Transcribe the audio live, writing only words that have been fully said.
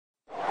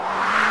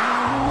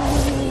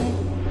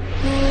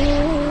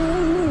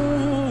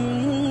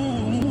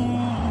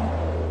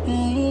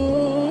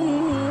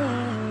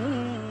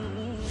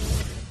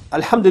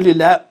الحمد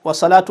لله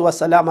والصلاة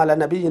والسلام على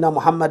نبينا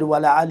محمد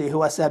وعلى آله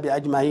وصحبه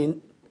أجمعين.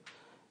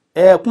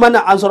 كما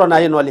أنصرنا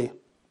ينولي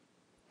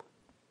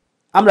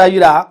أمر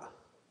يرى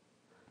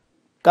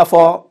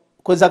كفو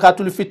كزكاة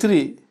الفطر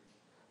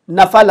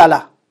نفعل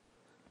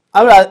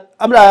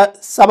أمر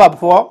سبب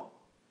فو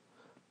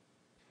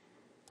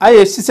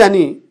أي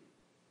سيساني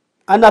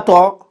أنا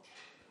تو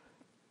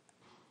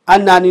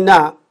أنانينا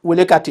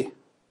ولكاتي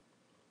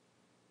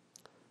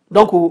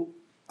donc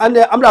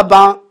amra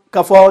ban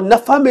ka fo na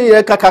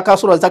famille ka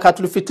sura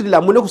zakatul fitri la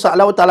mun ko sa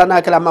Allah taala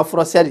na kala ma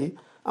froseri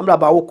amra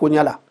ba wo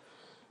konyala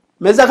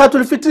mais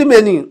zakatul fitri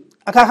meni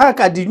aka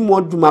ka di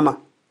mo du mama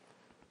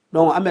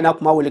donc amena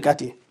kuma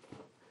wolikati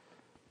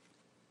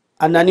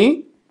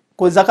anani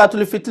ko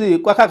zakatul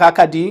fitri ko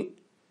ka di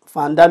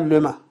fandal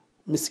lema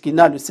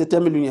miskina le 7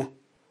 millions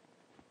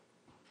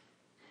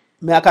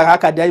mais aka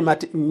ka di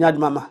mat nyad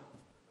mama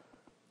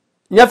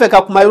nya fe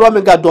ka kuma yoro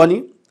me ga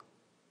doni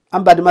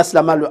amba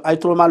maslama lo ay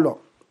troma lo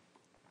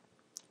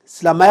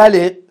slama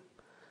le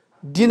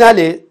dina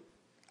le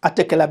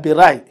atekela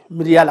birai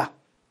miriala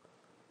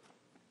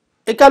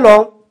ekalo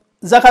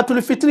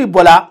zakatul fitri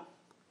bola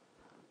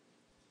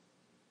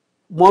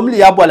momli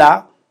ya bola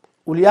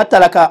uliya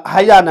talaka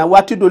hayana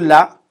watidulla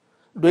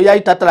do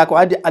yayi tatalaka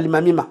adi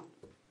almamima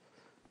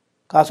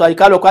kaso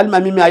ikalo ko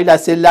almamima ila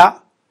sella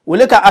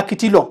woleka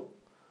akitilo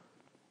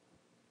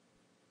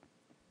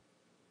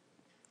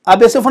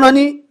abese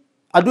fonani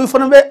adu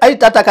fonobe ay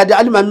tataka di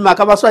almamima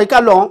ka baso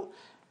ikalo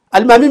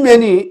almamimi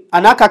ni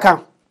anaka kan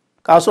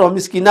ka so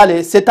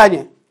miskinale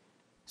setanye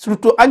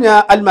surtout anya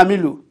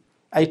almamilu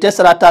ay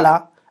tesra tala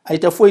ay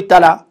te foi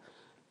tala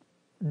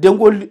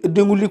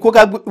denguli ko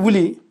ka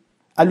wuli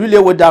alule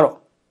wodaro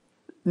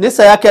ne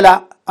sayakela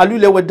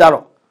alule wodaro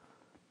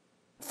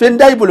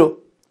fenday bulo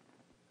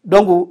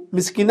donc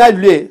miskina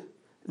lue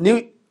ni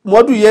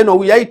modu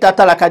yeno yayi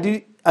tatala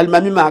kadi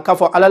almamima ka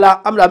fo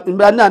alala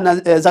amra na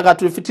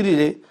zakatul fitri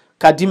le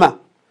kadima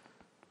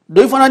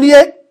do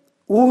ifonaniye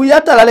u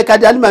yatala le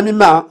kadi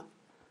almamima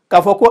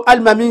ka fo ko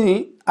almamini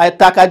ay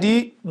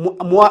takadi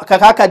mo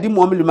kadi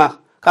momilma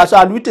ka so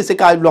aluite se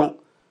ka long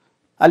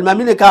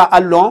almamini ka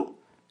allon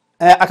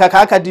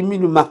akaka kadi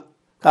minuma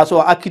ka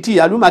so akiti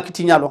aluma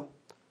kiti nyalo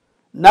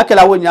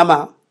nakela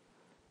wonyama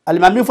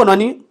almami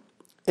fononi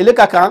ele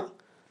kaka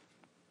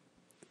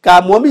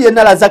ka momi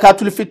yena la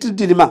zakatul fitr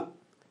dilima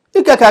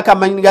ikaka ka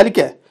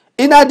mangalike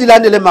ina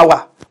dilane le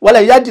mawa wala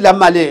yadila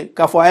male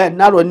ka fo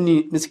nalo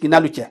ni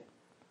miskinalu che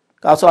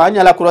ka so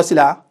anyala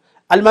kurosila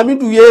almami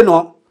du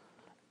yeno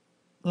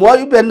mo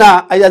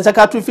ibena aya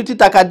zakatul fitr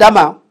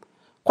takadama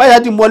kwa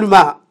yadi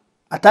moluma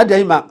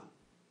atadaima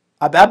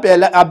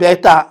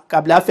abeta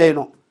kabla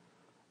feno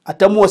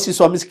atamu si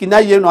so miskina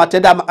yeno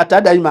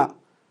atadaima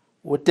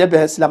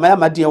wotebe slama ya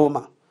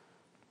madiawoma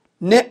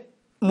ne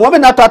mo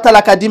na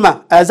tatala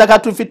kadima aya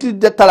zakatul fitr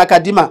de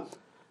talakadima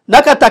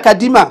naka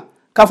takadima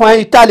ka fo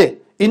itale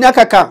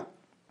inaka kan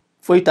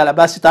fo itala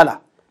basi tala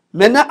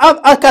mena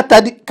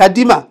akata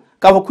kadima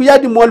ka fo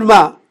kuyadi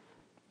moluma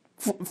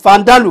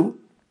fandalu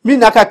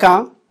minaka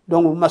kan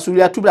donc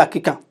masuliya tubra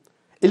kikan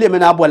ile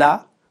mena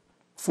bola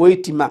fo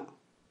itima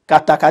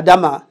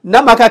katakadama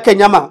namaka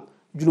kenyama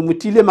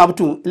julumutile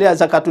mabtu ile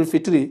zakatul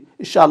fitri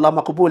inshallah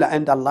maqbula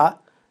inda Allah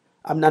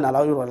amna na la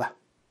yorola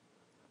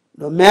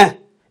no mais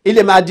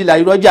ile ma dila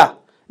iroja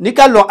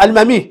nikalo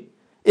almami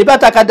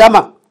ibata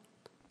kadama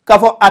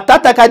kafo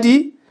atata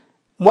kadi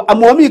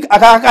momi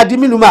akaka di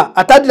miluma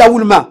atadila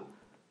wulma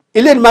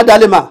ile ma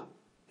dalema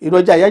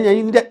iroja yanya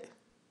yinde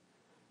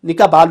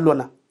nikaba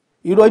lona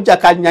iroja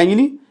ka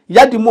nyanyini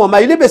yadi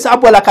moma ile be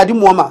sabola kadi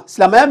moma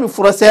slama ya mi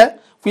frose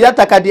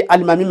fuyata kadi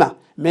almamima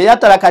mais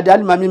yatala kadi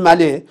almamima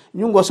le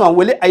nyungo son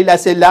wele ayla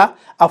sella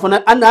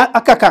afona ana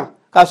akakan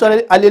ka so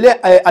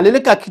alele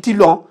ka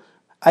kitilon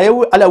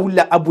ayewu ala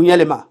wulla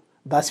abunyalema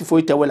basi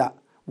foita wala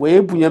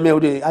we bunyame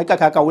ode ay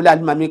kaka wala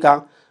almami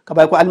kan ka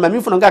bay ko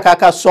almami fona ga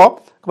kaka so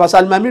ka bas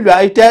almami lo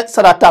ayte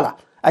saratala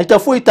ayte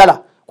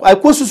foitala ay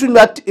ko susu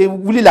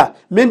wulila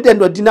menden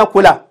do dina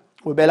kola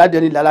o bela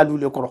deni lala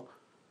lule koro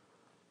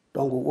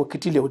donc o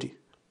kitile odi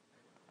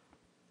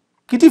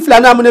kiti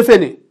flana mun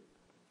fene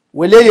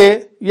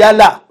weleye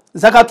yala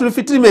zakatul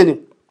fitri meni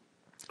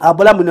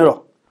abola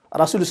munero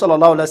rasul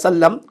sallallahu alaihi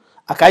wasallam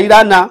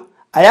akairana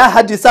aya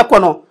hadisa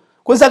kono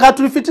ko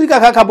zakatul fitri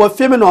kaka bo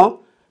femeno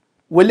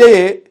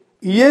weleye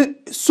ye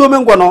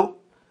somen gono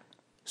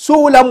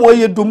so wala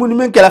moye dumuni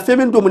men kala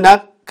femen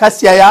dumuna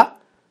kasiya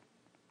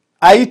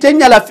ayite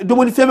nyala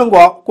dumuni femen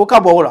go ko ka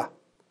bo wora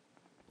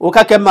o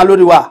ka ke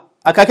malori wa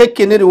akake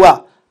keneri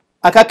wa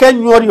akake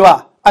nyori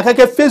wa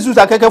akake fezu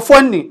akake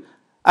fonni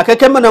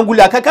akake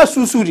mananguli akake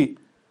susuri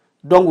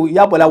donc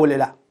ya bola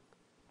wolela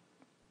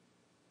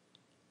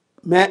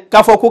mais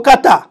ka fo ko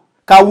kata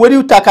ka wori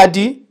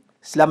utakadi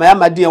slama ya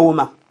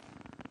madiawoma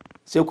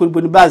c'est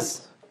kurbun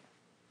baz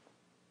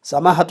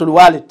samahatul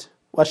walid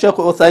wa sheikh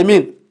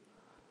uthaymin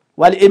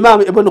wal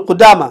imam ibn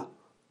qudama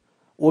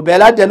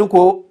وبلاد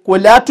ينكو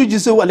ولا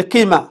تجزي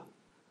القيمة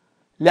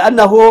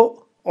لأنه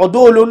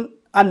عدول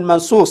عن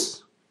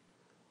منصوص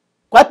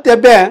قد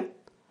تبين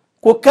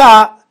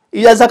كوكا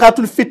يا زكاة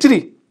الفطر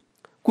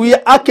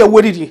kuya ake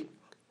woridi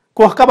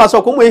ko kaba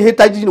so ko mo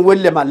hitaji ni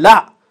welle ma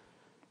la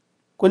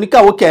ko ni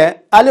ka woke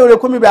ale ore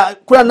ko mi ba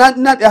kura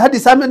na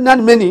hadisa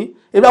nan meni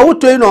e ba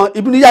wuto ino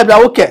ibnu ya ba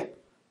woke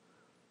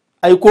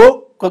ay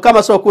ko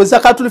kama so ko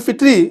zakatul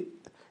fitri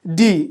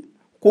di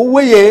ko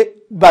weye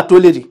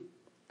batoleri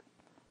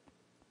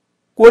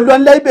ko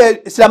lon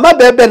laybe islama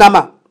be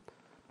nama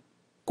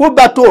ko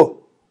bato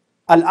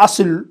al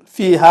asl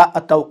fiha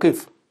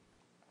at-tawqif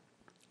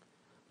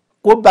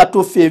ko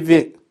bato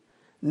feve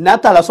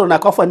nata la so na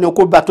ko fa ne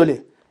ko batole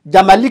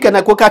jamalika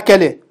na ko ka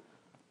kele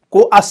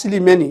ko asli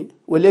meni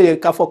wele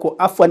ka fa ko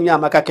afani ya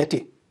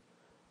makakete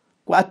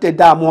ko atte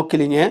da mo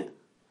kilinye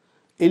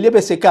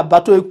elebe se ka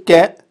bato ke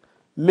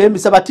même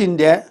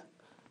sabatinde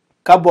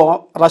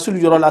kabo rasul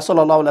yorola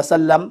sallallahu alaihi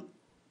wasallam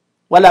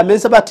wala men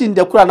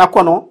sabatinde qur'ana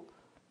kono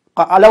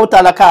Allah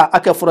ta'ala ka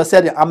ake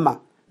furasari amma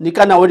ni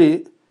kana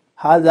wori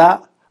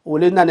hada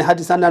wolena ni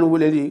hadisan nan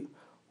woleri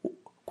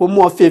ko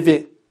mo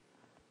feve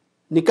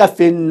ni ka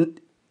fen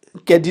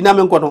ke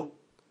dinamen kono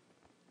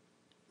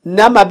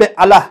nama be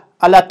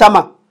ala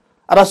tama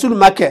rasul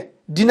make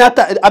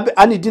dinata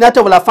ani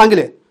dinata wala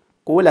fangle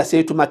ko wala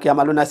seytu make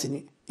amalona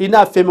sini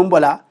ina feme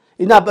mbola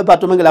ina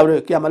bato mengala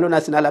wore ki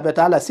amalona sina la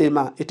beta ala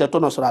sema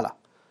itatono surala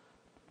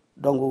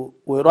donc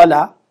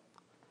worola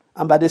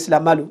ambade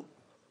islamalu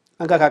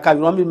anga kaka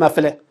yomi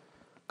mafele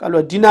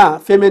kalo dina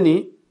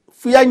femeni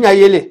fuya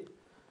nyayele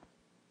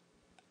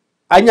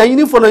anya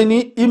yini fono ni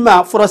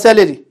ima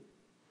foroseleri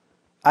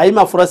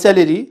ayima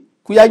foroseleri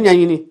kuya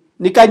nyayini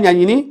nika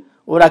nyayini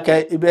oraka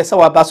ibe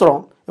sawa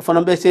basron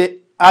fono be se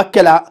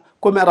akela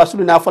comme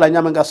rasuluna fala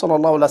nyamanga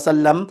sallallahu alaihi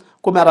wasallam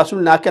comme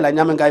rasuluna akela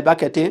nyamanga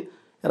ibakete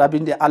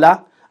rabinde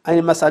ala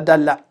ay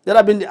masadalla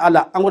rabinde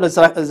ala angoda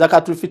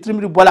zakatul fitri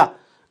mi bola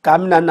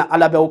kamina na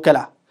ala be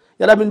okela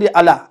rabinde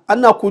ala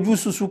anna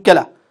kujusu su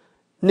kela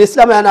ne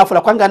islam yana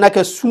fala kwanga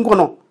nake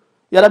sungono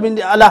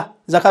rabinde ala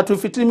zakatul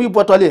fitri mi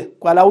botole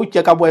ko ala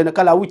wuce ka boyna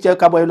kala wuce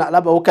ka boyna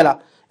ala be okela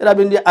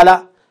rabinde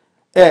ala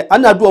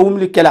anna duwa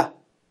wumli kela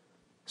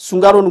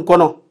sungaron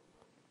kono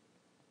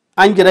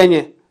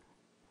angirenye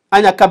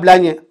anya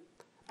kablanye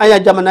anya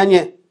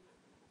jamananye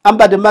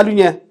amba de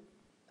malunye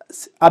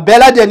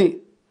abela deni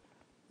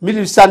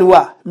mili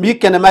sanwa mi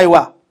kene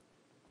maiwa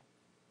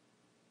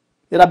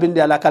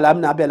rabinde ala kalam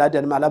na abela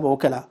deni malaba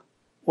wakala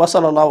wa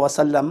sallallahu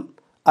wasallam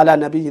ala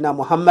nabiyyina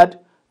muhammad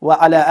wa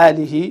ala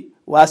alihi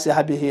wa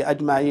sahbihi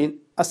ajma'in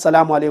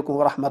assalamu alaikum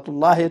wa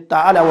rahmatullahi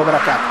ta'ala wa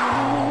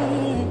barakatuh